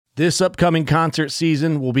This upcoming concert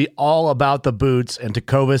season will be all about the boots, and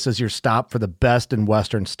Tecovas is your stop for the best in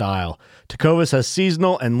Western style. Tecovas has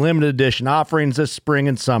seasonal and limited edition offerings this spring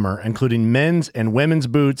and summer, including men's and women's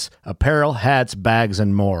boots, apparel, hats, bags,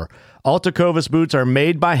 and more. All Tecovas boots are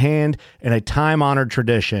made by hand in a time-honored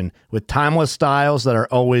tradition with timeless styles that are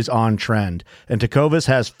always on trend. And Tecovas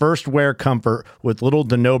has first wear comfort with little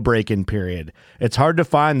to no break-in period. It's hard to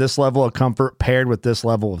find this level of comfort paired with this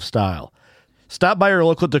level of style. Stop by your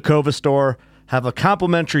local Tecovas store, have a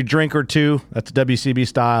complimentary drink or two, that's WCB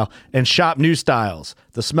style, and shop new styles.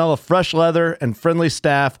 The smell of fresh leather and friendly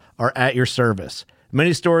staff are at your service.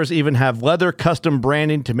 Many stores even have leather custom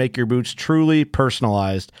branding to make your boots truly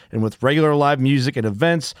personalized. And with regular live music and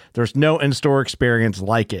events, there's no in-store experience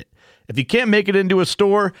like it. If you can't make it into a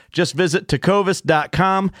store, just visit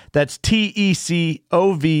tecovas.com. That's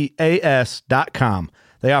TECOVAS.com.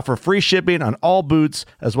 They offer free shipping on all boots,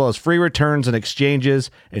 as well as free returns and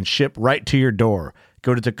exchanges, and ship right to your door.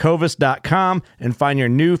 Go to tecovas.com and find your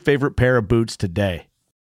new favorite pair of boots today.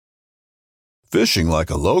 Fishing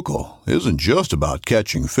like a local isn't just about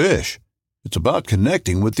catching fish. It's about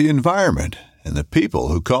connecting with the environment and the people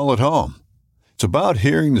who call it home. It's about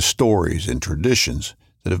hearing the stories and traditions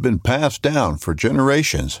that have been passed down for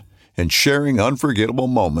generations and sharing unforgettable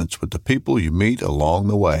moments with the people you meet along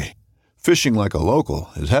the way. Fishing like a local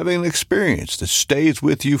is having an experience that stays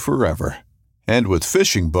with you forever. And with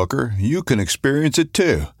Fishing Booker, you can experience it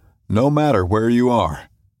too, no matter where you are.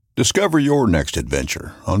 Discover your next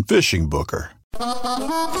adventure on Fishing Booker.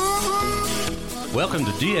 Welcome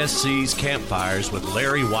to DSC's Campfires with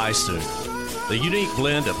Larry Weissug, the unique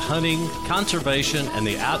blend of hunting, conservation, and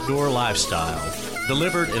the outdoor lifestyle,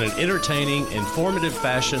 delivered in an entertaining, informative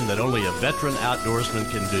fashion that only a veteran outdoorsman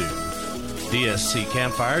can do. DSC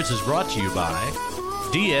Campfires is brought to you by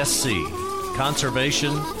DSC,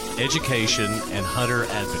 Conservation, Education, and Hunter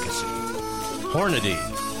Advocacy. Hornady,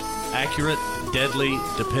 accurate, deadly,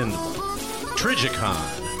 dependable. Trijicon,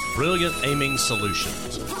 brilliant aiming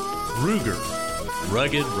solutions. Ruger,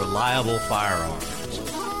 rugged, reliable firearms.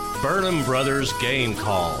 Burnham Brothers Game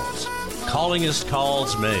Calls, callingest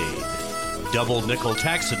calls made. Double Nickel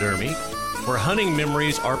Taxidermy, where hunting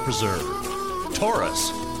memories are preserved.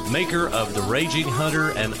 Taurus, maker of the Raging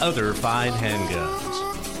Hunter and other fine handguns.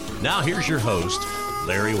 Now here's your host,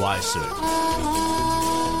 Larry Weissug.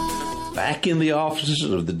 Back in the offices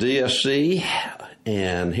of the DSC,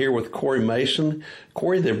 and here with Corey Mason.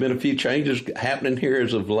 Corey, there have been a few changes happening here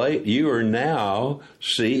as of late. You are now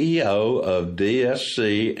CEO of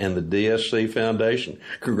DSC and the DSC Foundation.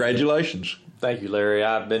 Congratulations. Thank you, Larry.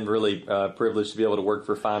 I've been really privileged to be able to work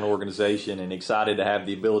for a fine organization and excited to have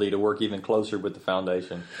the ability to work even closer with the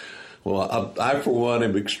foundation. Well, I for one,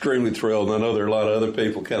 am extremely thrilled, and I know there are a lot of other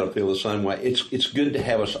people kind of feel the same way. It's good to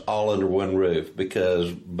have us all under one roof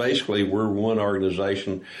because basically we're one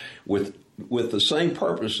organization with the same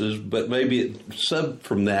purposes, but maybe sub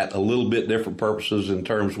from that a little bit different purposes in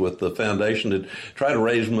terms with the foundation to try to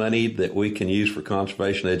raise money that we can use for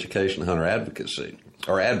conservation, education, and hunter advocacy,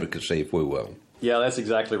 or advocacy, if we will. Yeah, that's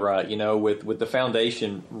exactly right. You know, with the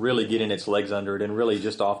foundation really getting its legs under it and really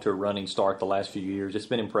just off to a running start the last few years, it's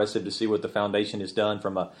been impressive to see what the foundation has done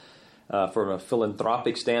from a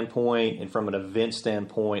philanthropic standpoint and from an event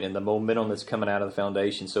standpoint and the momentum that's coming out of the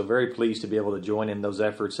foundation. So very pleased to be able to join in those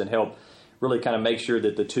efforts and help really kind of make sure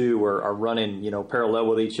that the two are running, you know, parallel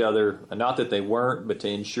with each other. Not that they weren't, but to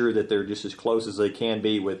ensure that they're just as close as they can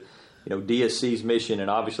be with, you know, DSC's mission, and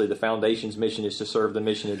obviously the foundation's mission is to serve the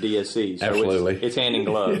mission of DSC. So absolutely. It's hand in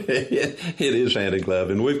glove. It is hand in glove,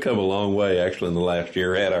 and we've come a long way actually in the last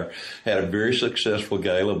year. Had a very successful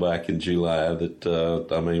gala back in July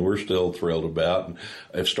that we're still thrilled about, and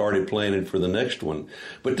have started planning for the next one.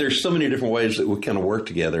 But there's so many different ways that we kind of work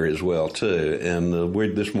together as well too. And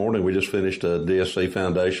this morning we just finished a DSC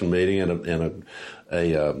Foundation meeting and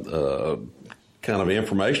a kind of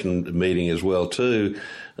information meeting as well too.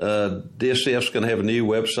 DSCF's going to have a new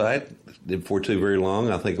website before too very long.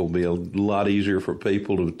 I think it will be a lot easier for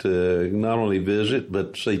people to not only visit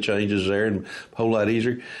but see changes there, and a whole lot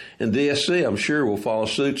easier. And DSC, I'm sure, will follow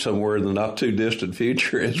suit somewhere in the not too distant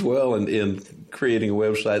future as well in creating a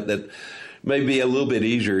website that may be a little bit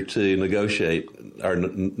easier to negotiate or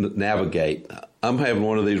navigate. I'm having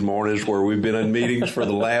one of these mornings where we've been in meetings for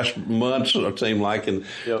the last months, it seemed like, and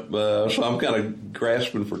so I'm kind of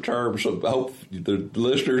grasping for terms. So I hope the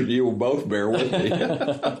listeners, you will both bear with me.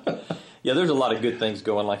 Yeah, there's a lot of good things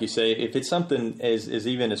going, like you say. If it's something as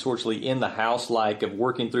even as sorely in the house, like of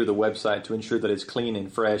working through the website to ensure that it's clean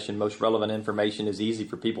and fresh and most relevant information is easy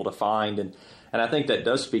for people to find, and I think that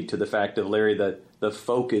does speak to the fact of, Larry, that the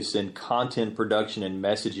focus in content production and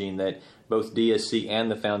messaging that both DSC and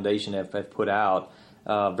the foundation have put out.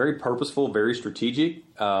 Very purposeful, very strategic,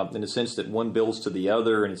 in the sense that one builds to the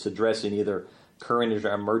other, and it's addressing either current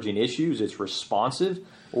or emerging issues. It's responsive,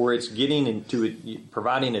 or it's getting into it,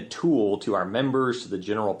 providing a tool to our members, to the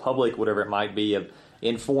general public, whatever it might be, of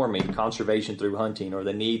informing conservation through hunting, or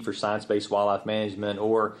the need for science-based wildlife management,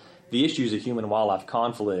 or the issues of human-wildlife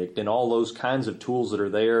conflict, and all those kinds of tools that are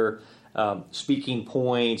there, speaking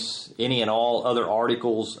points, any and all other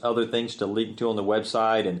articles, other things to link to on the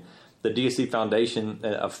website, and the DSC Foundation,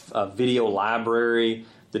 a video library.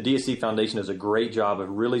 The DSC Foundation does a great job of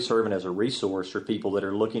really serving as a resource for people that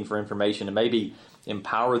are looking for information to maybe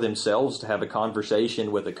empower themselves to have a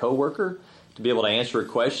conversation with a coworker, to be able to answer a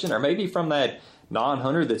question, or maybe from that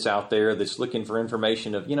non-hunter that's out there that's looking for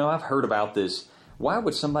information of, I've heard about this. Why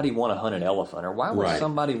would somebody want to hunt an elephant, or why would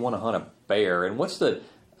somebody want to hunt a bear? And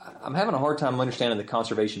I'm having a hard time understanding the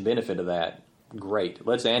conservation benefit of that. Great.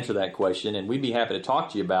 Let's answer that question, and we'd be happy to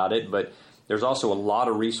talk to you about it, but there's also a lot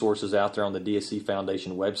of resources out there on the DSC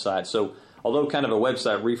Foundation website. So although kind of a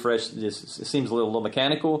website refresh seems a little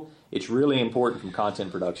mechanical, it's really important from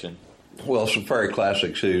content production. Well, Safari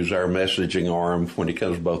Classics, who's our messaging arm when it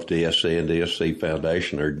comes to both DSC and DSC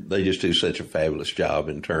Foundation, they just do such a fabulous job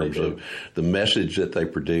in terms of the message that they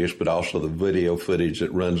produce, but also the video footage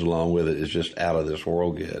that runs along with it is just out of this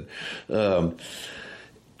world good.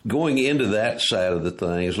 Going into that side of the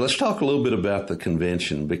things, let's talk a little bit about the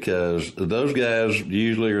convention, because those guys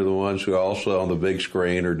usually are the ones who are also on the big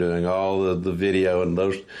screen or doing all the video and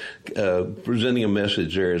those presenting a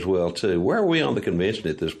message there as well, too. Where are we on the convention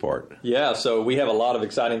at this part? Yeah, so we have a lot of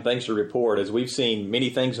exciting things to report, as we've seen many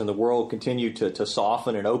things in the world continue to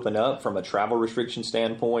soften and open up from a travel restriction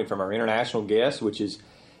standpoint, from our international guests, which is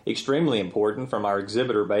extremely important, from our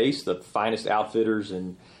exhibitor base, the finest outfitters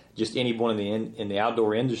and just anyone in the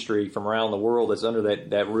outdoor industry from around the world that's under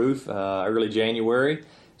that roof early January.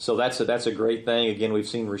 So that's a great thing. Again, we've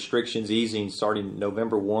seen restrictions easing starting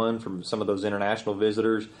November 1 from some of those international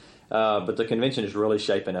visitors. But the convention is really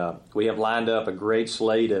shaping up. We have lined up a great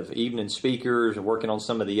slate of evening speakers and working on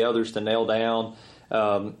some of the others to nail down.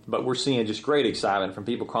 But we're seeing just great excitement from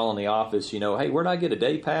people calling the office, hey, where did I get a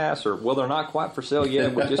day pass? Or, well, they're not quite for sale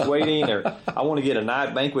yet, we're just waiting. Or, I want to get a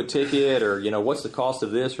night banquet ticket. Or, what's the cost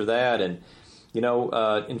of this or that? And,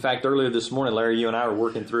 in fact, earlier this morning, Larry, you and I were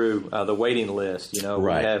working through the waiting list.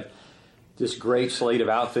 We have this great slate of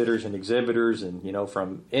outfitters and exhibitors and,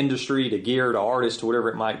 from industry to gear to artists to whatever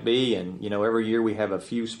it might be. And, every year we have a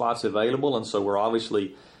few spots available. And so we're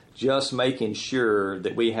obviously just making sure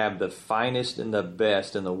that we have the finest and the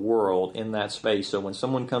best in the world in that space. So when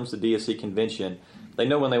someone comes to DSC Convention, they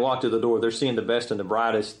know when they walk to the door, they're seeing the best and the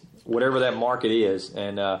brightest, whatever that market is.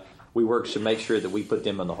 And we work to make sure that we put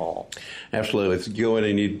them in the hall. Absolutely. If you go in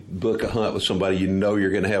and you book a hunt with somebody,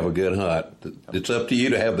 you're going to have a good hunt. It's up to you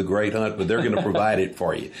to have the great hunt, but they're going to provide it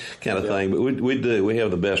for you, kind of thing. But we do. We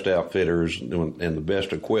have the best outfitters and the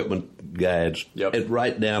best equipment guides,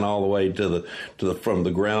 right down all the way to the from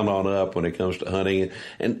the ground on up when it comes to hunting,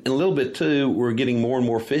 and a little bit too. We're getting more and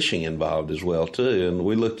more fishing involved as well too. And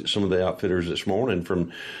we looked at some of the outfitters this morning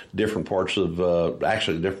from different parts of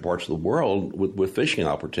the world with fishing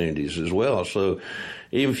opportunities as well. So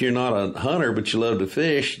even if you're not a hunter but you love to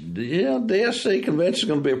fish, DSC Convention is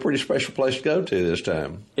going to be a pretty special place to go to this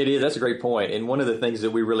time. It is. That's a great point. And one of the things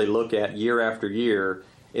that we really look at year after year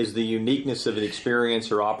is the uniqueness of an experience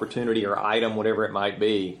or opportunity or item, whatever it might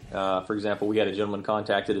be. For example, we had a gentleman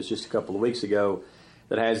contacted us just a couple of weeks ago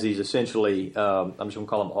that has these essentially, I'm just going to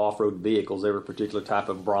call them off-road vehicles. They're a particular type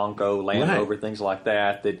of Bronco, Land Rover, things like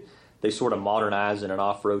that they sort of modernize in an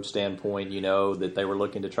off-road standpoint, that they were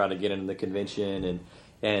looking to try to get into the convention.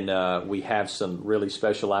 And we have some really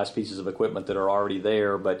specialized pieces of equipment that are already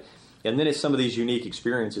there. And then it's some of these unique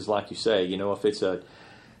experiences, like you say, if it's a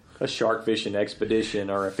shark fishing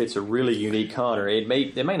expedition or if it's a really unique hunter, it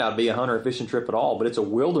may not be a hunter or fishing trip at all, but it's a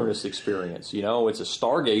wilderness experience. It's a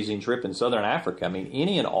stargazing trip in southern Africa. I mean,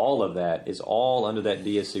 any and all of that is all under that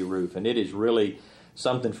DSC roof, and it is really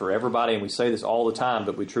something for everybody, and we say this all the time,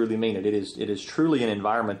 but we truly mean it. It is truly an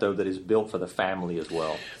environment, though, that is built for the family as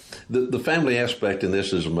well. The family aspect in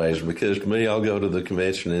this is amazing, because to me, I'll go to the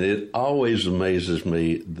convention and it always amazes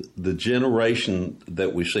me the generation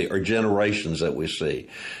that we see, or generations that we see.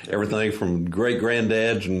 Everything from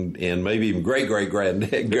great-granddads and maybe even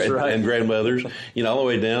great-great-granddad and grandmothers, all the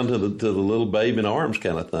way down to the little babe in arms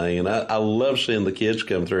kind of thing. And I love seeing the kids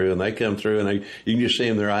come through, and they come through, and you can just see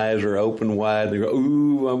them, their eyes are open wide, and they go,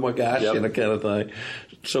 ooh, oh my gosh, kind of thing.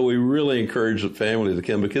 So we really encourage the family to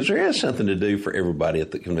come, because there is something to do for everybody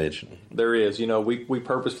at the convention. mention. There is. We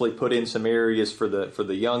purposefully put in some areas for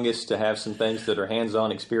the youngest to have some things that are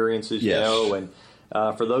hands-on experiences, Yes. and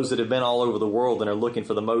for those that have been all over the world and are looking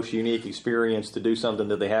for the most unique experience to do something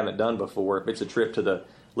that they haven't done before, if it's a trip to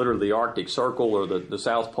literally the Arctic Circle or the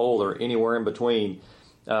South Pole or anywhere in between,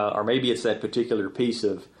 or maybe it's that particular piece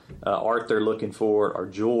of art they're looking for, or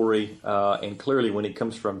jewelry, and clearly when it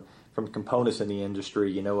comes from components in the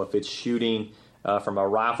industry, if it's shooting, from a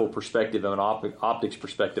rifle perspective and an optics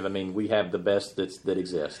perspective, I mean, we have the best that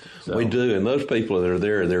exists. So. We do, and those people that are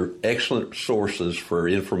there, they're excellent sources for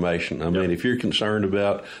information. I mean, if you're concerned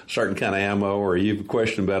about a certain kind of ammo, or you have a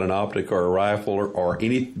question about an optic or a rifle or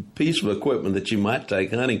any piece of equipment that you might take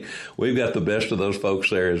hunting, we've got the best of those folks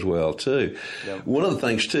there as well, too. Yep. One of the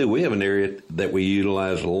things, too, we have an area that we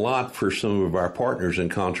utilize a lot for some of our partners in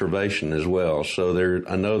conservation as well. So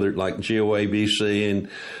I know they're like GOABC and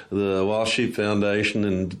the Wild Sheep Foundation,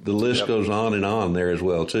 and the list goes on and on there as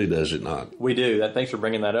well, too, does it not? We do. Thanks for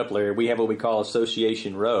bringing that up, Larry. We have what we call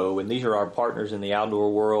Association Row, and these are our partners in the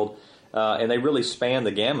outdoor world, and they really span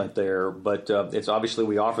the gamut there. But it's obviously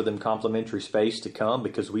we offer them complimentary space to come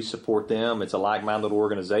because we support them. It's a like-minded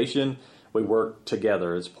organization. We work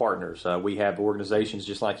together as partners. We have organizations,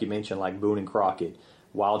 just like you mentioned, like Boone and Crockett.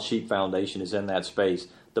 Wild Sheep Foundation is in that space.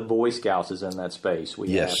 The Boy Scouts is in that space.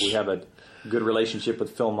 We have a good relationship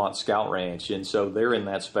with Philmont Scout Ranch, and so they're in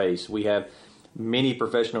that space. We have many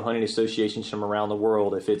professional hunting associations from around the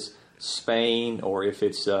world. If it's Spain, or if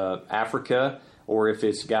it's Africa, or if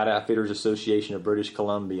it's Guide Outfitters Association of British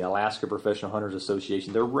Columbia, Alaska Professional Hunters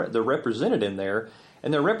Association, they're represented in there,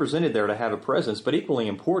 and they're represented there to have a presence, but equally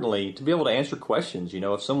importantly, to be able to answer questions.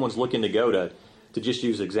 If someone's looking to go to just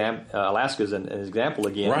use Alaska as an example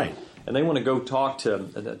again, right, and they want to go talk to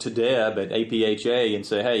Deb at APHA and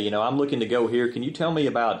say, hey, I'm looking to go here. Can you tell me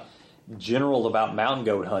about mountain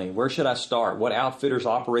goat hunting? Where should I start? What outfitters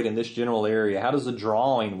operate in this general area? How does the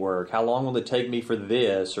drawing work? How long will it take me for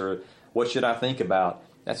this? Or what should I think about?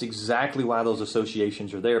 That's exactly why those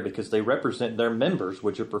associations are there, because they represent their members,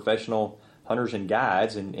 which are professional hunters and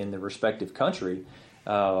guides in the respective country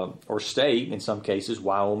or state, in some cases,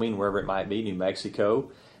 Wyoming, wherever it might be, New Mexico.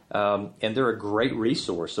 And they're a great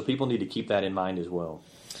resource, so people need to keep that in mind as well.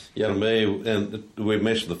 Yeah, to me, and we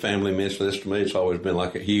mentioned the family mentioned this to me, it's always been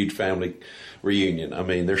like a huge family reunion. I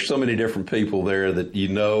mean, there's so many different people there that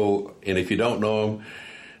and if you don't know them,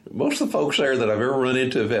 most of the folks there that I've ever run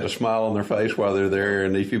into have had a smile on their face while they're there,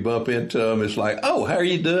 and if you bump into them, it's like, oh, how are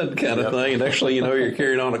you doing, kind of thing, and actually, you're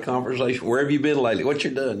carrying on a conversation. Where have you been lately? What you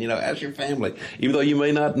doing? How's your family? Even though you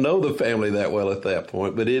may not know the family that well at that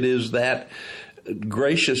point, but it is that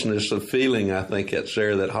graciousness of feeling, I think, that's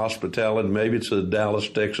there, that hospitality. Maybe it's a Dallas,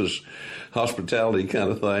 Texas hospitality kind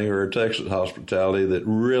of thing, or a Texas hospitality that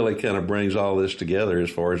really kind of brings all this together, as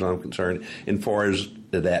far as I'm concerned, as far as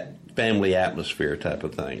that family atmosphere type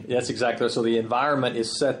of thing. That's exactly. So the environment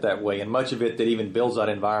is set that way, and much of it that even builds that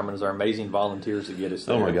environment is our amazing volunteers that get us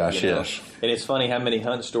there. Oh my gosh, yes. And it's funny how many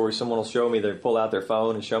hunt stories someone will show me. They pull out their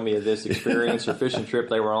phone and show me this experience or fishing trip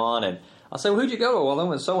they were on, and I'll say, well, who'd you go to? Well, I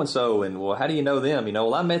went so-and-so, and well, how do you know them?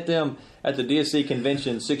 Well, I met them at the DSC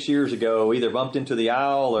convention 6 years ago, either bumped into the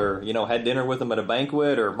aisle or, had dinner with them at a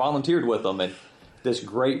banquet or volunteered with them, and this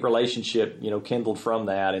great relationship, kindled from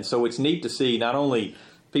that. And so it's neat to see not only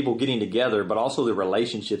people getting together, but also the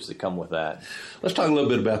relationships that come with that. Let's talk a little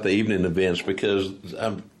bit about the evening events, because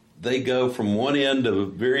they go from one end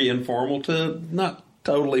of very informal to not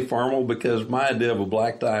totally formal, because my idea of a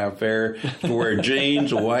black tie affair is to wear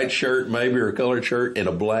jeans, a white shirt maybe, or a colored shirt, and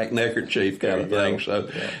a black neckerchief kind of thing. So,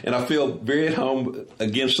 and I feel very at home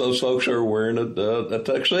against those folks who are wearing a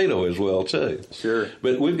tuxedo as well, too. Sure.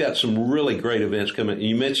 But we've got some really great events coming.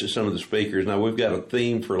 You mentioned some of the speakers. Now, we've got a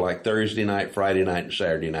theme for like Thursday night, Friday night, and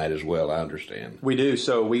Saturday night as well, I understand. We do.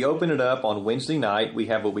 So we open it up on Wednesday night. We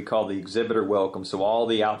have what we call the exhibitor welcome. So all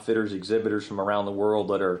the outfitters, exhibitors from around the world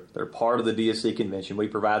they're part of the DSC convention, we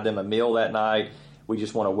provide them a meal that night. We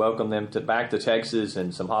just want to welcome them back to Texas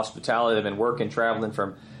and some hospitality. They've been working, traveling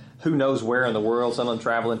from who knows where in the world. Some of them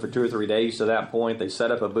traveling for 2 or 3 days to that point. They set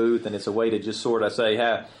up a booth, and it's a way to just sort of say,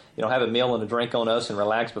 have a meal and a drink on us and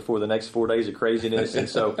relax before the next 4 days of craziness. And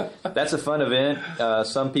so that's a fun event.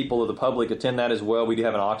 Some people of the public attend that as well. We do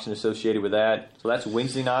have an auction associated with that. So that's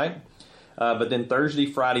Wednesday night. But then Thursday,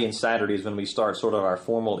 Friday, and Saturday is when we start sort of our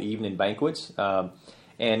formal evening banquets.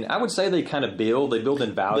 And I would say they kind of build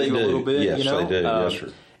in value a little bit. Yes, they do. Yes,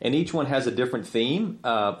 sir. And each one has a different theme.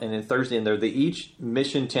 And then Thursday, and they're each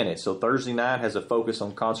mission tenet. So Thursday night has a focus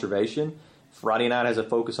on conservation. Friday night has a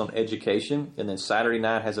focus on education, and then Saturday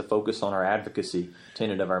night has a focus on our advocacy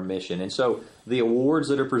tenet of our mission. And so the awards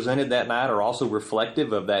that are presented that night are also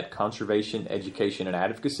reflective of that conservation, education, and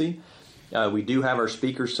advocacy. We do have our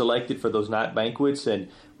speakers selected for those night banquets, and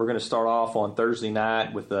we're going to start off on Thursday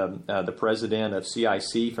night with the president of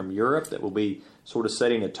CIC from Europe that will be sort of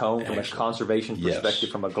setting a tone from a conservation perspective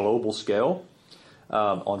from a global scale.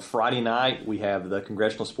 On Friday night, we have the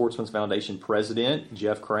Congressional Sportsmen's Foundation president,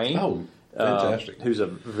 Jeff Crane. Oh, fantastic. Who's a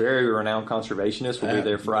very renowned conservationist. Will be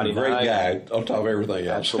there Friday night. Great guy on top of everything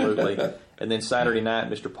else. Absolutely. And then Saturday night,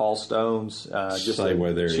 Mr. Paul Stones, just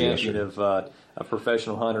a champion of a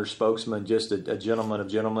professional hunter, spokesman, just a gentleman of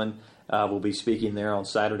gentlemen, will be speaking there on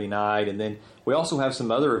Saturday night. And then we also have some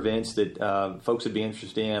other events that folks would be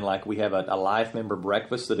interested in, like we have a life member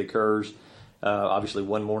breakfast that occurs obviously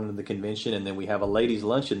one morning of the convention, and then we have a ladies'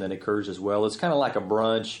 luncheon that occurs as well. It's kind of like a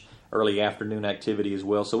brunch, early afternoon activity as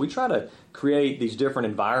well. So we try to create these different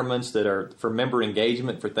environments that are for member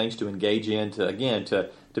engagement, for things to engage in, to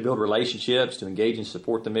build relationships, to engage and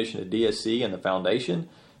support the mission of DSC and the foundation,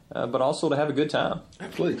 but also to have a good time.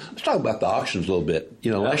 Absolutely. Let's talk about the auctions a little bit.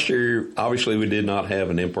 Last year, obviously, we did not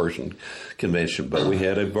have an in-person convention, but we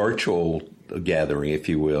had a virtual gathering, if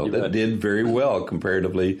you will, that did very well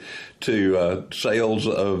comparatively to sales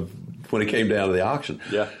of when it came down to the auction.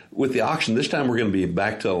 Yeah. With the auction, this time we're going to be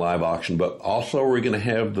back to a live auction, but also we're going to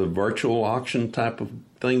have the virtual auction type of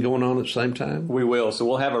thing going on at the same time? We will. So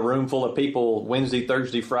we'll have a room full of people Wednesday,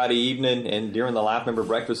 Thursday, Friday evening, and during the live member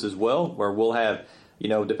breakfast as well, where we'll have,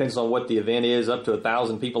 depends on what the event is, up to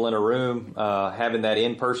 1,000 people in a room having that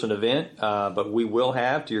in-person event. But we will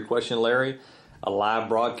have, to your question, Larry, a live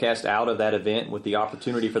broadcast out of that event with the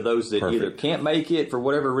opportunity for those that either can't make it for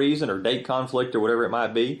whatever reason or date conflict or whatever it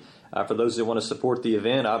might be. For those that want to support the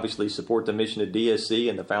event, obviously support the mission of DSC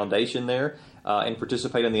and the foundation there, and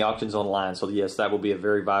participate in the auctions online. So, yes, that will be a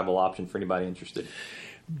very viable option for anybody interested.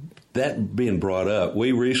 That being brought up,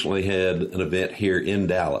 we recently had an event here in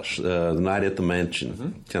Dallas, the Night at the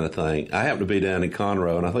Mansion kind of thing. I happened to be down in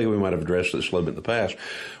Conroe, and I think we might have addressed this a little bit in the past.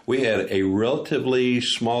 We had a relatively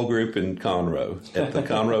small group in Conroe at the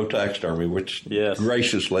Conroe Taxidermy, which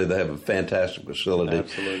graciously they have a fantastic facility.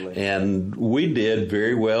 Absolutely. And we did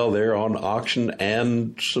very well there on auction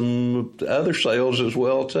and some other sales as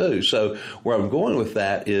well, too. So where I'm going with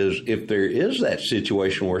that is if there is that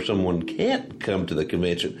situation where someone can't come to the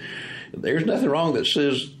convention, there's nothing wrong that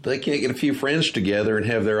says they can't get a few friends together and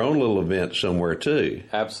have their own little event somewhere, too.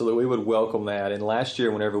 Absolutely. We would welcome that. And last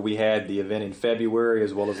year, whenever we had the event in February,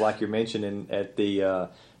 as well as like you're mentioning at the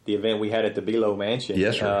event we had at the Below Mansion.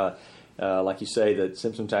 Yes, sir. Like you say, that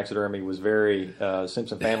Simpson Taxidermy was very,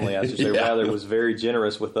 Simpson family, I should say, rather, was very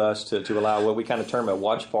generous with us to allow what we kind of term a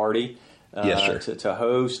watch party. Yes, sir. To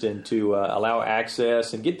host and to allow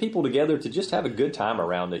access and get people together to just have a good time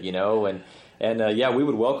around it, And we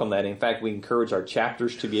would welcome that. In fact, we encourage our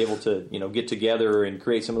chapters to be able to, get together and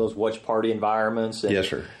create some of those watch party environments. And, yes,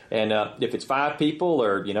 sir. And if it's 5 people,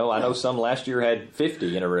 or I know some last year had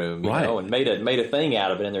 50 in a room, and made a thing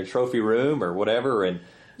out of it in their trophy room or whatever, and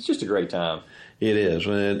it's just a great time. It is.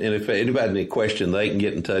 And if anybody has any question, they can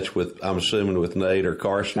get in touch with, I'm assuming, with Nate or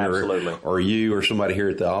Carson or you or somebody here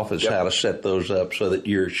at the office, how to set those up so that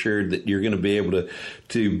you're assured that you're going to be able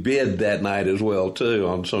to bid that night as well, too,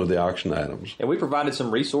 on some of the auction items. And we provided some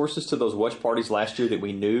resources to those watch parties last year that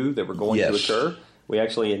we knew that were going to occur. We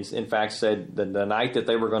actually, in fact, said the night that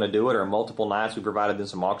they were going to do it, or multiple nights, we provided them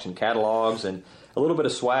some auction catalogs and a little bit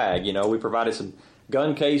of swag. We provided some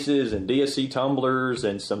gun cases and DSC tumblers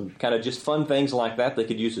and some kind of just fun things like that they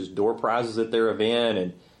could use as door prizes at their event.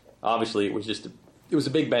 And obviously it was a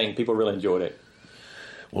big bang. People really enjoyed it.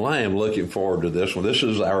 Well, I am looking forward to this one. This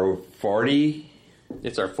is our 40...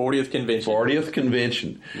 It's our 40th convention. 40th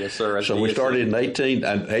convention. Yes, sir. So we started in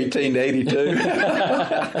 1882. In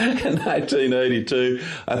 1982.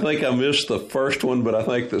 I think I missed the first one, but I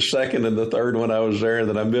think the second and the third one I was there, and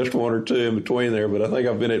then I missed one or two in between there. But I think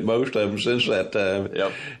I've been at most of them since that time.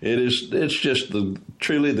 Yep. It's just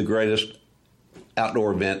truly the greatest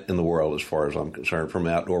outdoor event in the world as far as I'm concerned from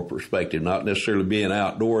an outdoor perspective, not necessarily being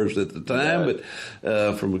outdoors at the time, but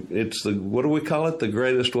it's the, what do we call it? The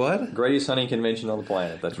greatest what? Greatest hunting convention on the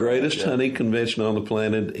planet. That's greatest right. hunting convention on the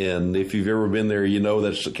planet. And if you've ever been there,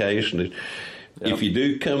 that's the case. And if you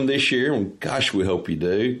do come this year, and gosh, we hope you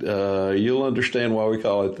do, you'll understand why we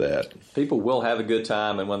call it that. People will have a good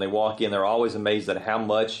time, and when they walk in, they're always amazed at how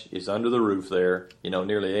much is under the roof there.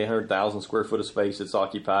 Nearly 800,000 square foot of space that's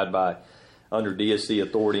occupied by under DSC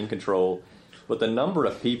authority and control, but the number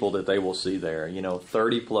of people that they will see there,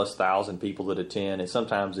 30 plus thousand people that attend, and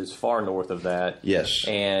sometimes it's far north of that. Yes.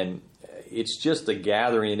 And it's just a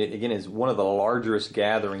gathering. And it, again, is one of the largest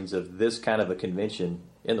gatherings of this kind of a convention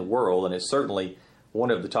in the world, and it's certainly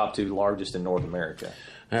one of the top 2 largest in North America.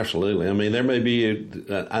 Absolutely. I mean, there may be,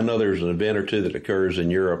 I know there's an event or two that occurs in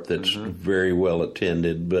Europe that's very well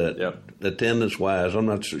attended, but attendance-wise, I'm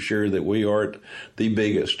not so sure that we are the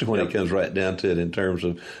biggest when it comes right down to it in terms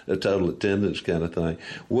of a total attendance kind of thing.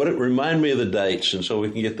 Remind me of the dates, and so we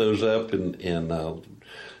can get those up and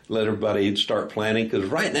let everybody start planning, because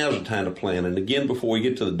right now is the time to plan. And again, before we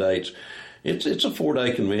get to the dates, it's a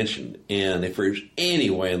 4-day convention, and if there's any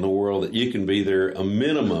way in the world that you can be there a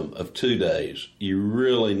minimum of 2 days, you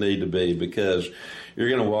really need to be, because you're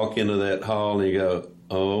going to walk into that hall and you go,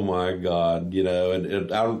 oh my God,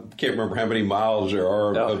 and I can't remember how many miles there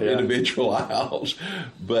are of individual aisles,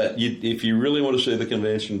 but if you really want to see the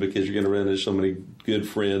convention, because you're going to run into so many good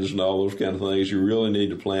friends and all those kind of things, you really need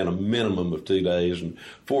to plan a minimum of 2 days and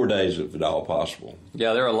 4 days if at all possible.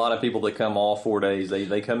 Yeah, there are a lot of people that come all 4 days.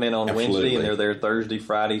 They come in on Wednesday and they're there Thursday,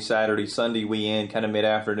 Friday, Saturday, Sunday. We end kind of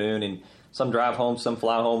mid-afternoon, and some drive home, some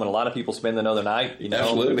fly home, and a lot of people spend another night, and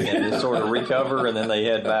just sort of recover, and then they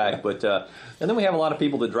head back. But and then we have a lot of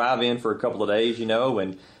people that drive in for a couple of days,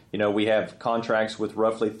 and we have contracts with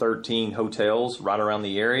roughly 13 hotels right around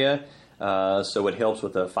the area, so it helps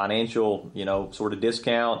with a financial, sort of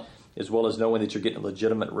discount, as well as knowing that you're getting a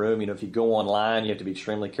legitimate room. If you go online, you have to be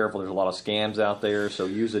extremely careful. There's a lot of scams out there, so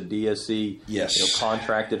use a DSC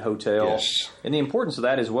contracted hotel. Yes. And the importance of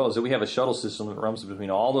that as well is that we have a shuttle system that runs between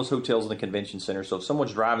all those hotels in the convention center. So if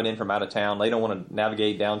someone's driving in from out of town, they don't want to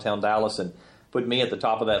navigate downtown Dallas and put me at the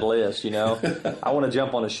top of that list, I want to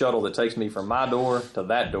jump on a shuttle that takes me from my door to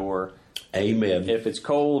that door. Amen. If it's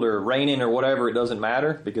cold or raining or whatever, it doesn't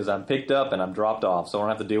matter, because I'm picked up and I'm dropped off, so I don't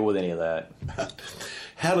have to deal with any of that.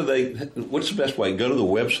 What's the best way? Go to the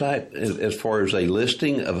website as far as a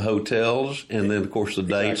listing of hotels, and then, of course, the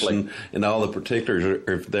dates and all the particulars.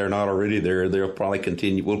 If they're not already there, we'll probably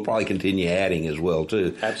continue adding as well,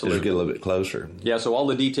 too. Absolutely. As we get a little bit closer. Yeah, so all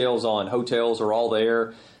the details on hotels are all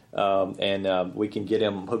there, and we can get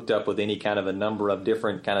them hooked up with any kind of a number of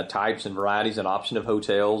different kind of types and varieties and option of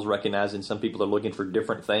hotels, recognizing some people are looking for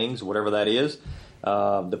different things, whatever that is.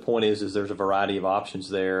 The point is there's a variety of options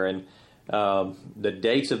there, and the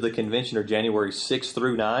dates of the convention are January 6th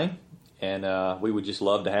through 9, and we would just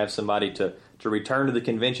love to have somebody to return to the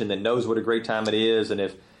convention that knows what a great time it is, and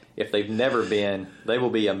if they've never been, they will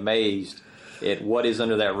be amazed at what is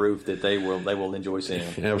under that roof that they will enjoy seeing.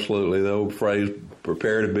 Absolutely. The old phrase,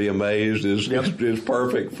 prepare to be amazed, is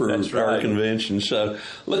perfect for our convention. So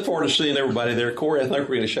look forward to seeing everybody there. Corey, I think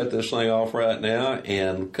we're going to shut this thing off right now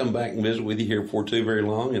and come back and visit with you here before too very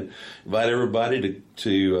long, and invite everybody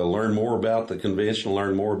to learn more about the convention,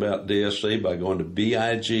 learn more about DSC by going to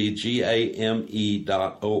biggame.org.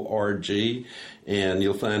 And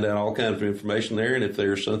you'll find out all kinds of information there. And if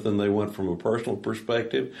there's something they want from a personal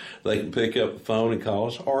perspective, they can pick up the phone and call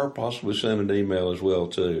us, or possibly send an email as well,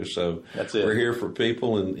 too. So that's it. We're here for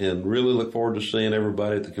people, and really look forward to seeing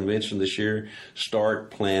everybody at the convention this year. Start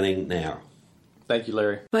planning now. Thank you,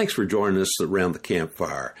 Larry. Thanks for joining us around the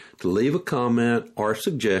campfire. To leave a comment or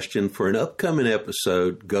suggestion for an upcoming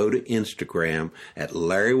episode, go to Instagram at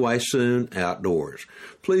Larry Weishuhn Outdoors.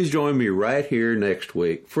 Please join me right here next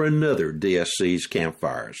week for another DSC's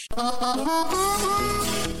Campfires.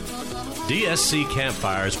 DSC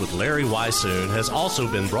Campfires with Larry Weishuhn has also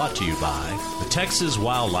been brought to you by the Texas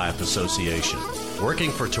Wildlife Association,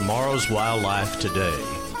 working for tomorrow's wildlife today.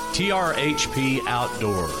 TRHP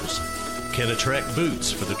Outdoors, Kenetrek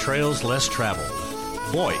Boots for the trails less traveled.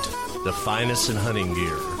 Boyd, the finest in hunting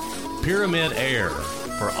gear. Pyramid Air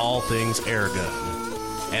for all things air gun.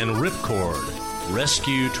 And Ripcord,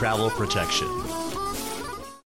 rescue travel protection.